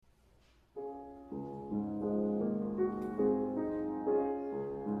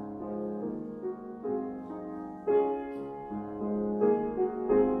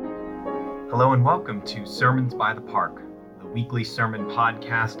Hello and welcome to Sermons by the Park, the weekly sermon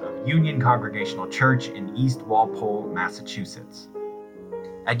podcast of Union Congregational Church in East Walpole, Massachusetts.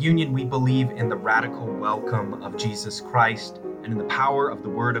 At Union, we believe in the radical welcome of Jesus Christ and in the power of the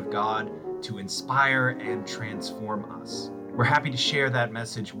Word of God to inspire and transform us. We're happy to share that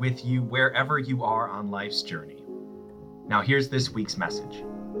message with you wherever you are on life's journey. Now here's this week's message.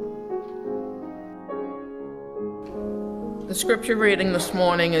 The scripture reading this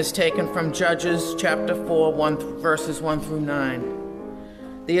morning is taken from Judges chapter 4, verses 1 through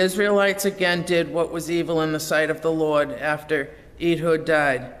 9. The Israelites again did what was evil in the sight of the Lord after Ehud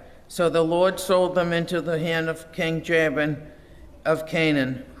died. So the Lord sold them into the hand of King Jabin of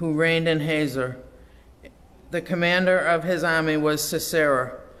Canaan, who reigned in Hazor. The commander of his army was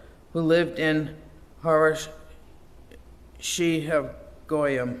Sisera, who lived in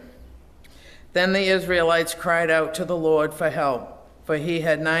Horosh-Shehagoyim. Then the Israelites cried out to the Lord for help, for he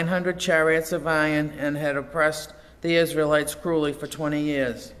had 900 chariots of iron and had oppressed the Israelites cruelly for 20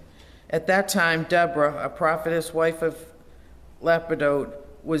 years. At that time, Deborah, a prophetess, wife of Lapidot,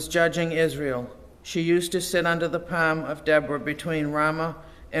 was judging Israel. She used to sit under the palm of Deborah between Ramah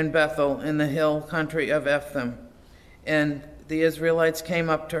and Bethel in the hill country of Ephraim, and the Israelites came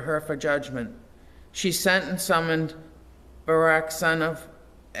up to her for judgment. She sent and summoned Barak, son of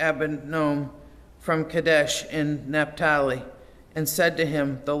Abinoam, from Kadesh in Naphtali, and said to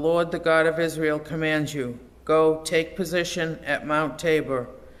him, "The Lord, the God of Israel, commands you, go take position at Mount Tabor,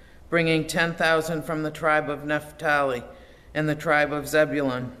 bringing 10,000 from the tribe of Naphtali and the tribe of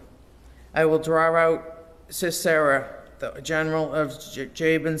Zebulun. I will draw out Sisera, the general of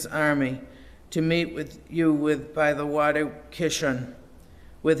Jabin's army, to meet with you by the water Kishon,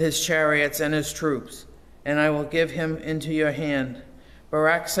 with his chariots and his troops, and I will give him into your hand."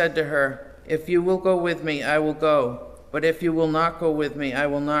 Barak said to her, "If you will go with me, I will go. But if you will not go with me, I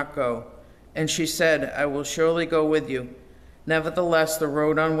will not go." And she said, "I will surely go with you. Nevertheless, the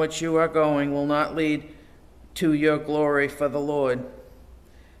road on which you are going will not lead to your glory for the Lord.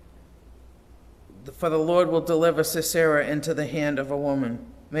 For the Lord will deliver Sisera into the hand of a woman."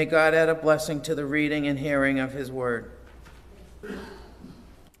 May God add a blessing to the reading and hearing of his word.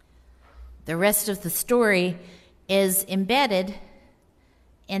 The rest of the story is embedded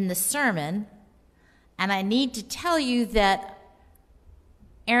in the sermon, and I need to tell you that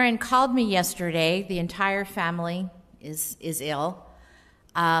Aaron called me yesterday. The entire family is ill.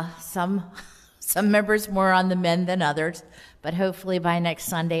 Some members more on the mend than others, but hopefully by next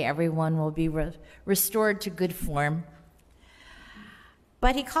Sunday everyone will be restored to good form.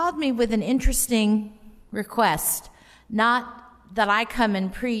 But he called me with an interesting request, not that I come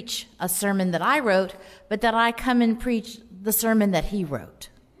and preach a sermon that I wrote, but that I come and preach the sermon that he wrote.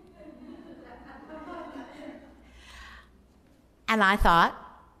 And I thought,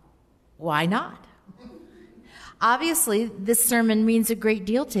 why not? Obviously, this sermon means a great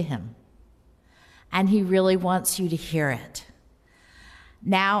deal to him, and he really wants you to hear it.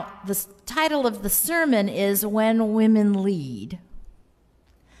 Now, the title of the sermon is When Women Lead.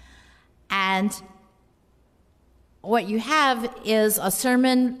 And what you have is a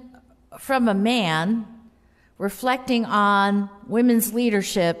sermon from a man reflecting on women's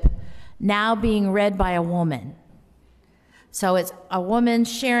leadership now being read by a woman. So it's a woman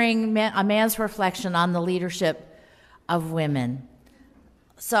sharing a man's reflection on the leadership of women.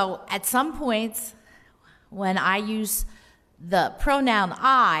 So at some points, when I use the pronoun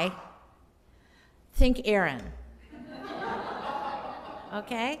I, think Aaron.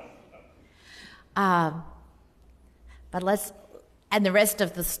 Okay? And the rest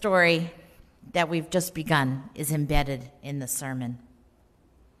of the story that we've just begun is embedded in the sermon.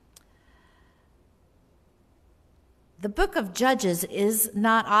 The book of Judges is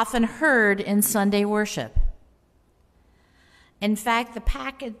not often heard in Sunday worship. In fact, the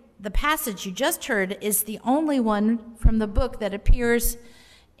passage you just heard is the only one from the book that appears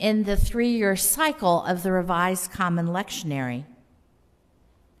in the 3-year cycle of the Revised Common Lectionary.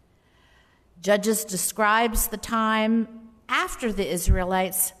 Judges describes the time after the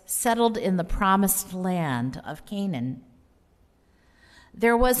Israelites settled in the promised land of Canaan.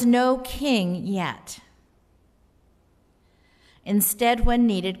 There was no king yet. Instead, when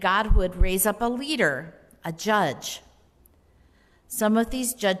needed, God would raise up a leader, a judge. Some of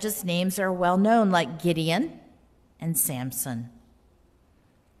these judges' names are well known, like Gideon and Samson.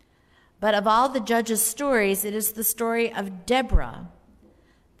 But of all the judges' stories, it is the story of Deborah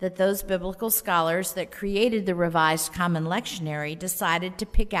that those biblical scholars that created the Revised Common Lectionary decided to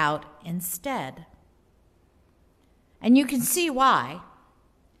pick out instead. And you can see why.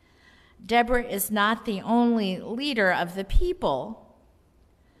 Deborah is not the only leader of the people.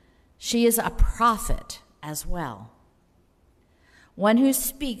 She is a prophet as well, one who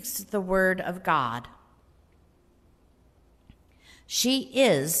speaks the word of God. She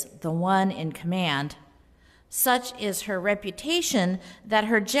is the one in command. Such is her reputation that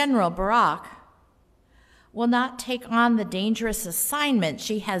her general, Barak, will not take on the dangerous assignment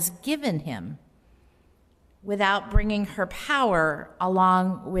she has given him without bringing her power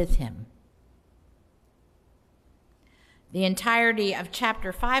along with him. The entirety of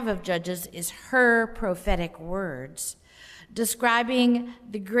chapter 5 of Judges is her prophetic words, describing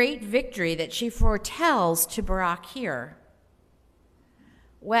the great victory that she foretells to Barak here.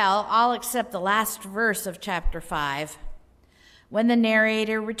 Well, all except the last verse of chapter 5, when the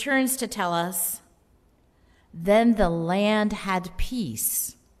narrator returns to tell us, then the land had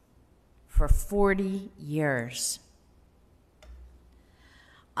peace for 40 years.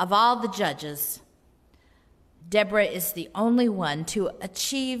 Of all the judges, Deborah is the only one to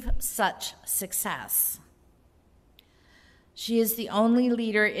achieve such success. She is the only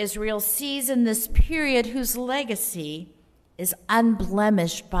leader Israel sees in this period whose legacy is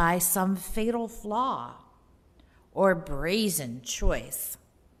unblemished by some fatal flaw or brazen choice.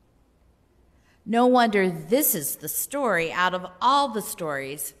 No wonder this is the story out of all the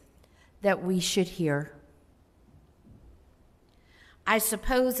stories that we should hear. I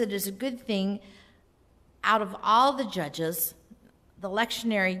suppose it is a good thing out of all the judges, the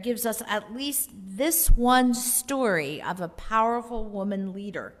lectionary gives us at least this one story of a powerful woman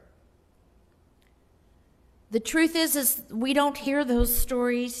leader. The truth is we don't hear those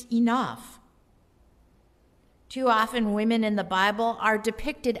stories enough. Too often women in the Bible are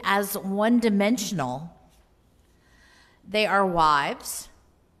depicted as one-dimensional. They are wives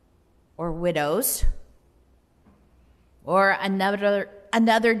or widows or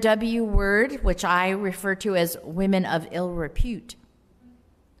another W word, which I refer to as women of ill repute.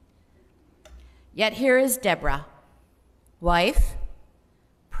 Yet here is Deborah, wife,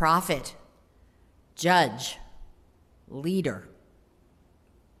 prophet, judge, leader.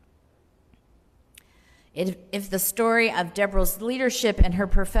 If the story of Deborah's leadership and her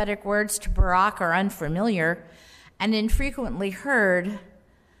prophetic words to Barak are unfamiliar and infrequently heard,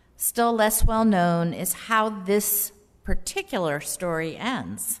 still less well known is how this particular story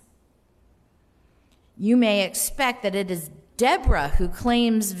ends. You may expect that it is Deborah who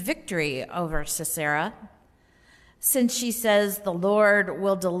claims victory over Sisera, since she says the Lord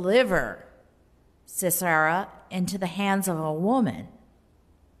will deliver Sisera into the hands of a woman.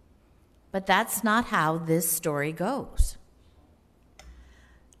 But that's not how this story goes.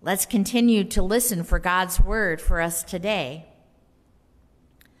 Let's continue to listen for God's word for us today.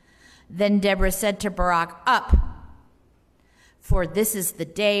 Then Deborah said to Barak, "Up, for this is the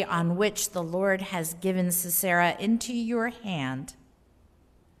day on which the Lord has given Sisera into your hand.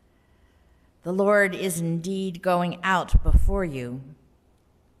 The Lord is indeed going out before you."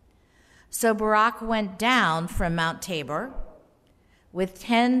 So Barak went down from Mount Tabor with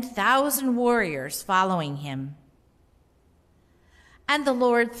 10,000 warriors following him. And the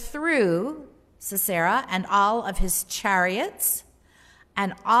Lord threw Sisera and all of his chariots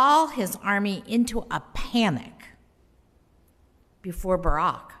and all his army into a panic before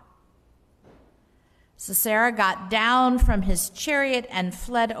Barak. Sisera got down from his chariot and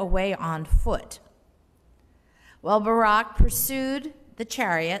fled away on foot, while Barak pursued the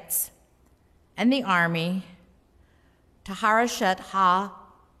chariots and the army to Harosheth ha-Goim.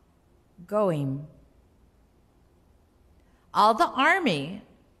 All the army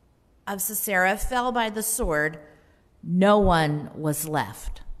of Sisera fell by the sword. No one was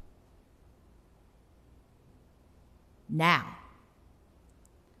left. Now,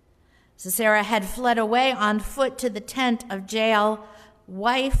 Sisera had fled away on foot to the tent of Jael,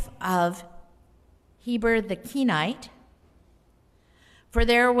 wife of Heber the Kenite, for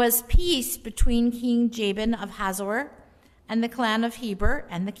there was peace between King Jabin of Hazor and the clan of Heber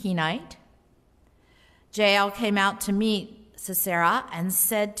and the Kenite. Jael came out to meet Sisera and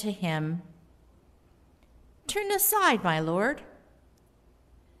said to him, "Turn aside, my lord.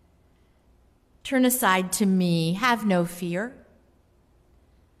 Turn aside to me, have no fear."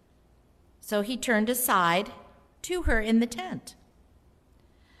 So he turned aside to her in the tent,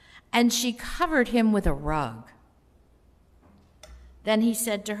 and she covered him with a rug. Then he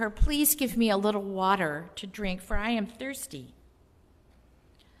said to her, "Please give me a little water to drink, for I am thirsty."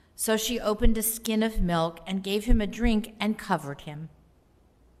 So she opened a skin of milk and gave him a drink and covered him.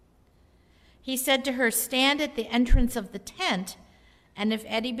 He said to her, "Stand at the entrance of the tent, and if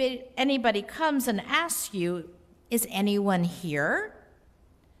anybody comes and asks you, 'Is anyone here?'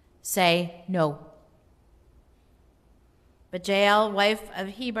 say, 'No.'" But Jael, wife of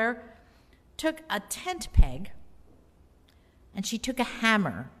Heber, took a tent peg and she took a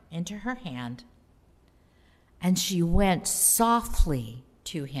hammer into her hand and she went softly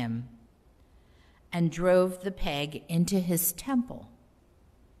to him and drove the peg into his temple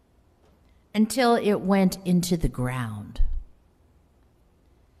until it went into the ground.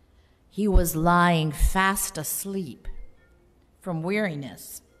 He was lying fast asleep from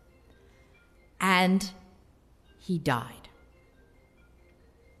weariness, and he died.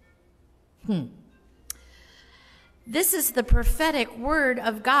 This is the prophetic word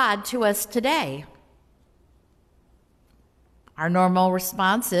of God to us today. Our normal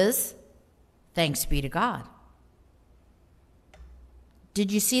response is, thanks be to God.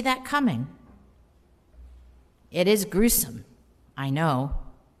 Did you see that coming? It is gruesome, I know.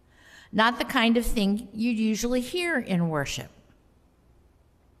 Not the kind of thing you usually hear in worship.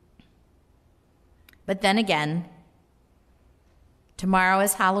 But then again, tomorrow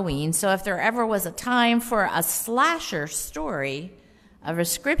is Halloween, so if there ever was a time for a slasher story of a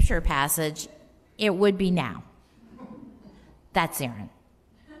scripture passage, it would be now. That's Aaron.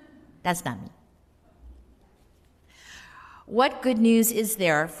 That's not me. What good news is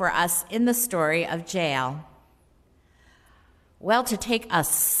there for us in the story of Jael? Well, to take a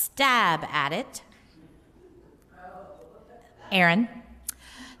stab at it, Aaron,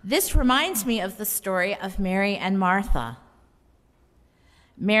 this reminds me of the story of Mary and Martha.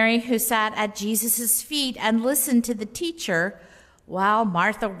 Mary, who sat at Jesus' feet and listened to the teacher while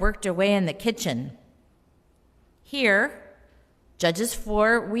Martha worked away in the kitchen. Here, Judges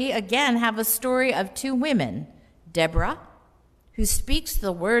 4, we again have a story of two women, Deborah, who speaks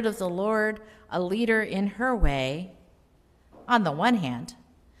the word of the Lord, a leader in her way, on the one hand,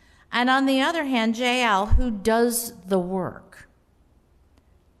 and on the other hand, Jael, who does the work,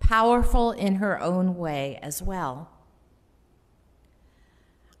 powerful in her own way as well.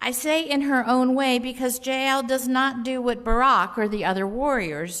 I say in her own way because Jael does not do what Barak or the other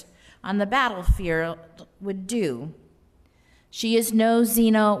warriors on the battlefield would do. She is no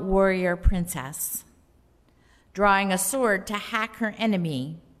Xena warrior princess, drawing a sword to hack her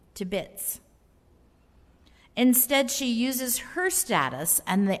enemy to bits. Instead, she uses her status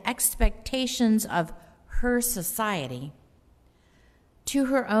and the expectations of her society to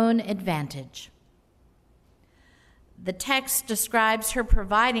her own advantage. The text describes her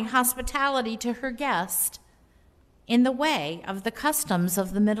providing hospitality to her guest in the way of the customs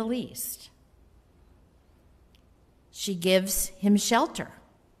of the Middle East. She gives him shelter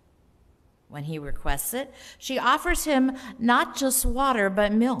when he requests it. She offers him not just water,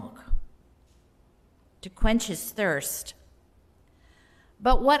 but milk to quench his thirst.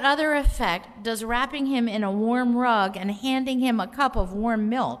 But what other effect does wrapping him in a warm rug and handing him a cup of warm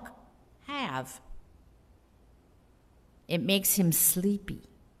milk have? It makes him sleepy.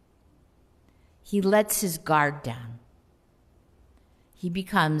 He lets his guard down. He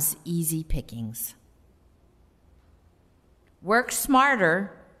becomes easy pickings. Work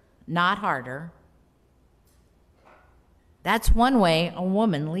smarter, not harder. That's one way a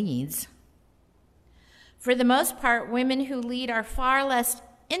woman leads. For the most part, women who lead are far less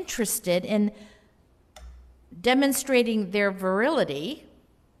interested in demonstrating their virility,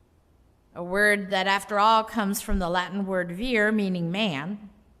 a word that, after all, comes from the Latin word vir, meaning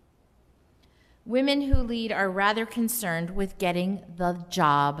man. Women who lead are rather concerned with getting the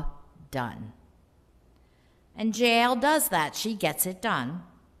job done. And Jael does that. She gets it done.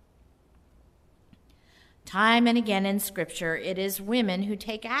 Time and again in Scripture, it is women who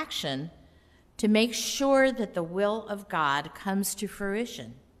take action to make sure that the will of God comes to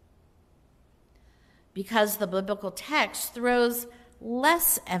fruition. Because the biblical text throws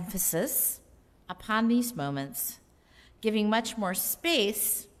less emphasis upon these moments, giving much more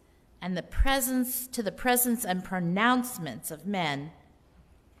space and the presence and pronouncements of men,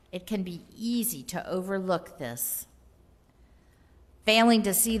 it can be easy to overlook this. Failing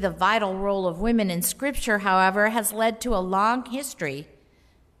to see the vital role of women in Scripture, however, has led to a long history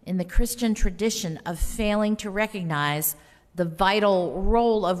in the Christian tradition of failing to recognize the vital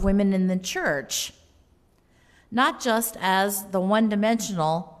role of women in the church, not just as the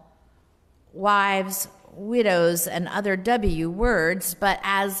one-dimensional wives, widows, and other W words, but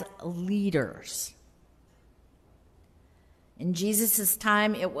as leaders. In Jesus'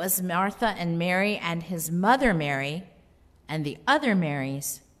 time, it was Martha and Mary and his mother Mary and the other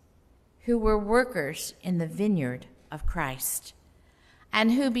Marys who were workers in the vineyard of Christ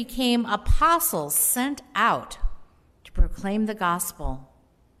and who became apostles sent out to proclaim the gospel.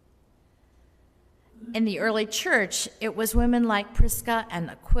 In the early church, it was women like Prisca and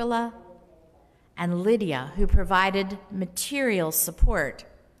Aquila and Lydia who provided material support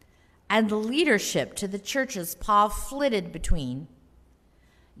and the leadership to the churches Paul flitted between.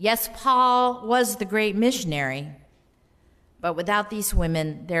 Yes, Paul was the great missionary, but without these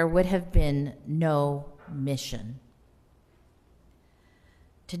women, there would have been no mission.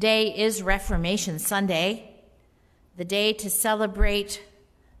 Today is Reformation Sunday, the day to celebrate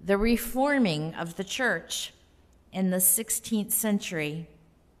the reforming of the church in the 16th century.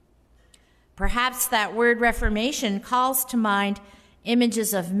 Perhaps that word Reformation calls to mind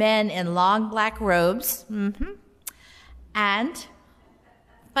images of men in long black robes and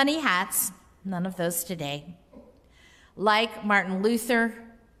funny hats, none of those today, like Martin Luther,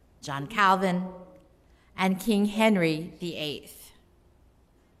 John Calvin, and King Henry VIII.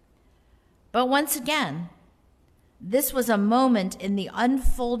 But once again, this was a moment in the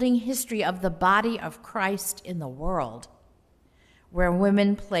unfolding history of the body of Christ in the world, where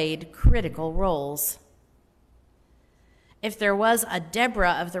women played critical roles. If there was a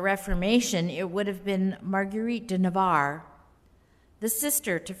Deborah of the Reformation, it would have been Marguerite de Navarre, the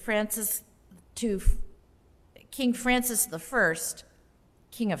sister to King Francis I,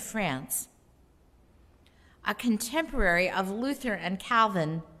 King of France. A contemporary of Luther and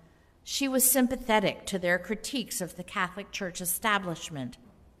Calvin, she was sympathetic to their critiques of the Catholic Church establishment.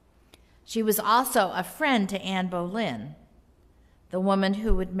 She was also a friend to Anne Boleyn, the woman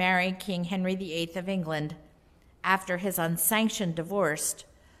who would marry King Henry VIII of England after his unsanctioned divorce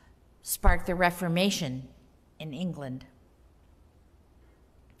sparked the Reformation in England.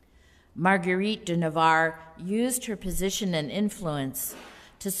 Marguerite de Navarre used her position and influence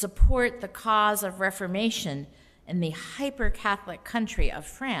to support the cause of Reformation in the hyper-Catholic country of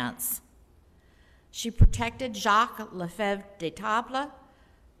France. She protected Jacques Lefebvre d'Etaples,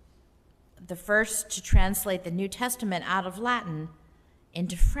 the first to translate the New Testament out of Latin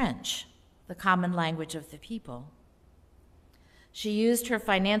into French, the common language of the people. She used her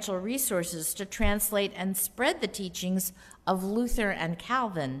financial resources to translate and spread the teachings of Luther and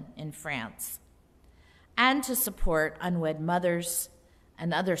Calvin in France, and to support unwed mothers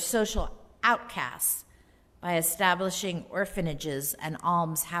and other social outcasts by establishing orphanages and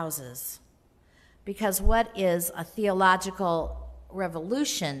almshouses. Because what is a theological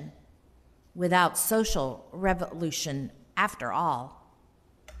revolution without social revolution after all?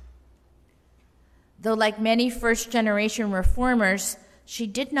 Though like many first-generation reformers, she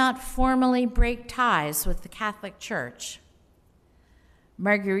did not formally break ties with the Catholic Church.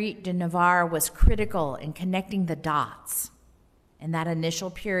 Marguerite de Navarre was critical in connecting the dots in that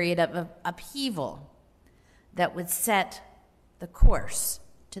initial period of upheaval that would set the course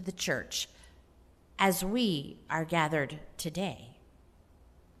to the church as we are gathered today.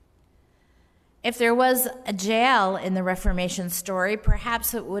 If there was a Jael in the Reformation story,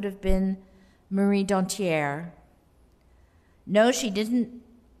 perhaps it would have been Marie Dantier. No, she didn't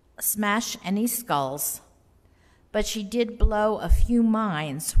smash any skulls, but she did blow a few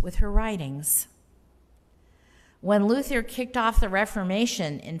minds with her writings. When Luther kicked off the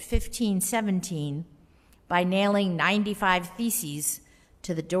Reformation in 1517 by nailing 95 theses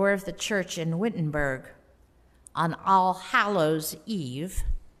to the door of the church in Wittenberg on All Hallows' Eve,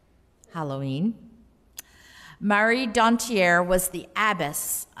 Halloween, Marie Dantier was the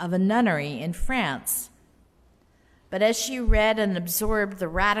abbess of a nunnery in France. But as she read and absorbed the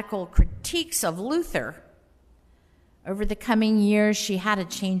radical critiques of Luther, over the coming years she had a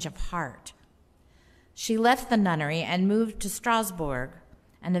change of heart. She left the nunnery and moved to Strasbourg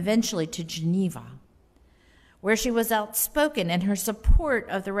and eventually to Geneva, where she was outspoken in her support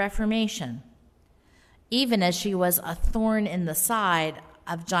of the Reformation, even as she was a thorn in the side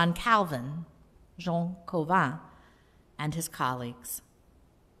of Jean Calvin, and his colleagues.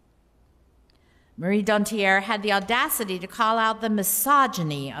 Marie Dantier had the audacity to call out the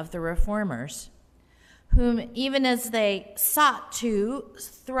misogyny of the reformers, whom, even as they sought to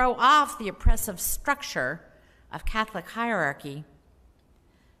throw off the oppressive structure of Catholic hierarchy,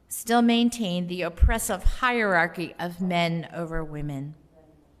 still maintained the oppressive hierarchy of men over women.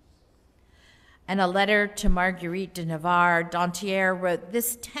 In a letter to Marguerite de Navarre, Dantier wrote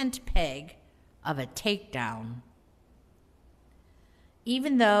this tent peg of a takedown.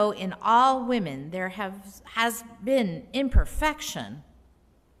 Even though in all women there has been imperfection,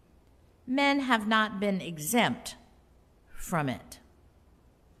 men have not been exempt from it.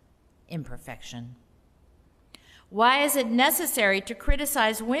 Imperfection. Why is it necessary to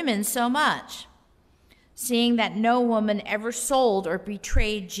criticize women so much, seeing that no woman ever sold or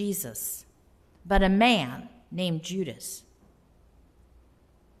betrayed Jesus, but a man named Judas?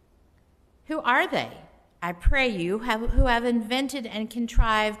 Who are they, I pray you, who have invented and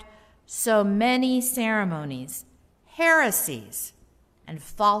contrived so many ceremonies, heresies, and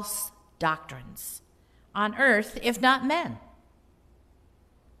false doctrines on earth, if not men.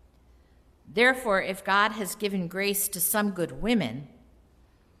 Therefore, if God has given grace to some good women,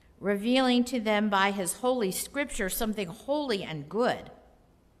 revealing to them by his holy scripture something holy and good,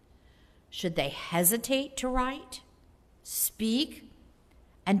 should they hesitate to write, speak,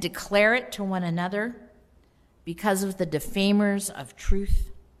 and declare it to one another because of the defamers of truth?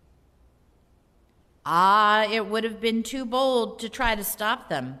 It would have been too bold to try to stop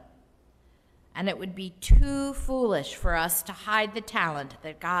them, and it would be too foolish for us to hide the talent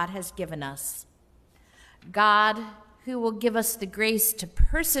that God has given us. God, who will give us the grace to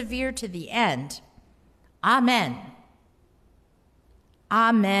persevere to the end. Amen.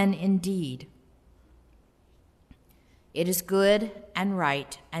 Amen indeed. It is good and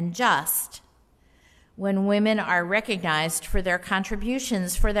right and just when women are recognized for their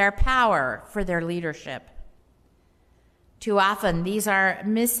contributions, for their power, for their leadership. Too often, these are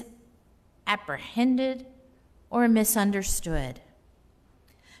misapprehended or misunderstood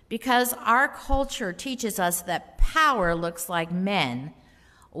because our culture teaches us that power looks like men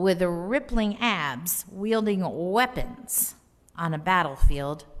with rippling abs wielding weapons on a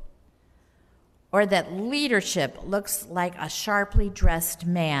battlefield, or that leadership looks like a sharply dressed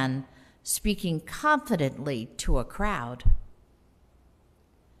man speaking confidently to a crowd.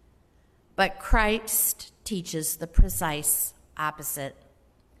 But Christ teaches the precise opposite,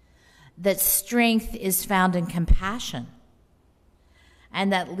 that strength is found in compassion,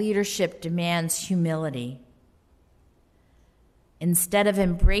 and that leadership demands humility. Instead of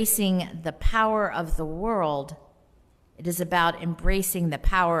embracing the power of the world, it is about embracing the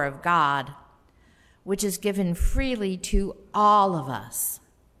power of God, which is given freely to all of us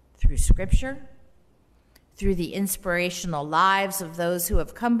through Scripture, through the inspirational lives of those who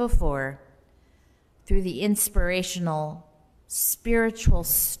have come before, through the inspirational spiritual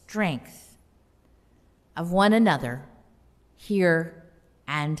strength of one another here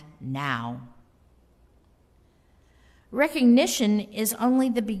and now. Recognition is only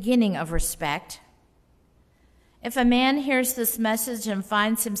the beginning of respect. If a man hears this message and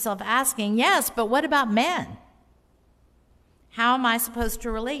finds himself asking, yes, but what about men? How am I supposed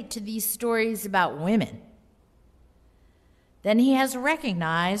to relate to these stories about women? Then he has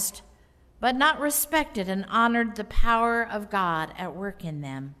recognized, but not respected and honored the power of God at work in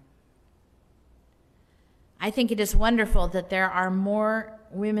them. I think it is wonderful that there are more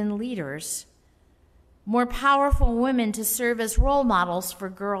women leaders, more powerful women to serve as role models for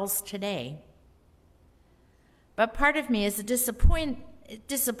girls today. But part of me is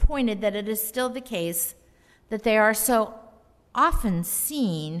disappointed that it is still the case that they are so often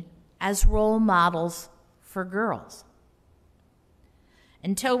seen as role models for girls.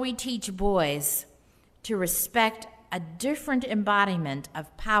 Until we teach boys to respect a different embodiment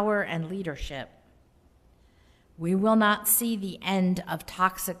of power and leadership, we will not see the end of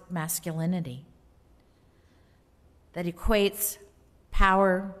toxic masculinity that equates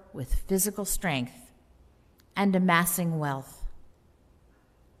power with physical strength and amassing wealth.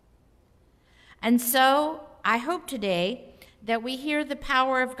 And so I hope today that we hear the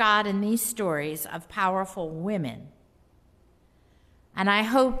power of God in these stories of powerful women. And I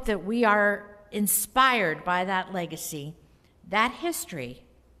hope that we are inspired by that legacy, that history,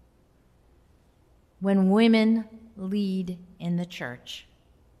 when women lead in the church.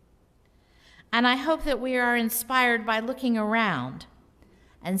 And I hope that we are inspired by looking around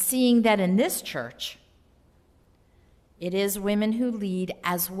and seeing that in this church, it is women who lead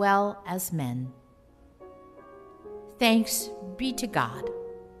as well as men. Thanks be to God.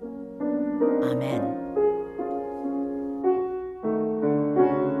 Amen.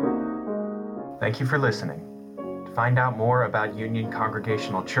 Thank you for listening. To find out more about Union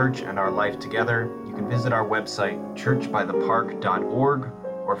Congregational Church and our life together, you can visit our website, churchbythepark.org,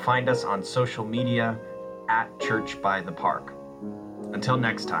 or find us on social media at churchbythepark. Until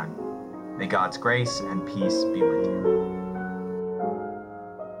next time, may God's grace and peace be with you.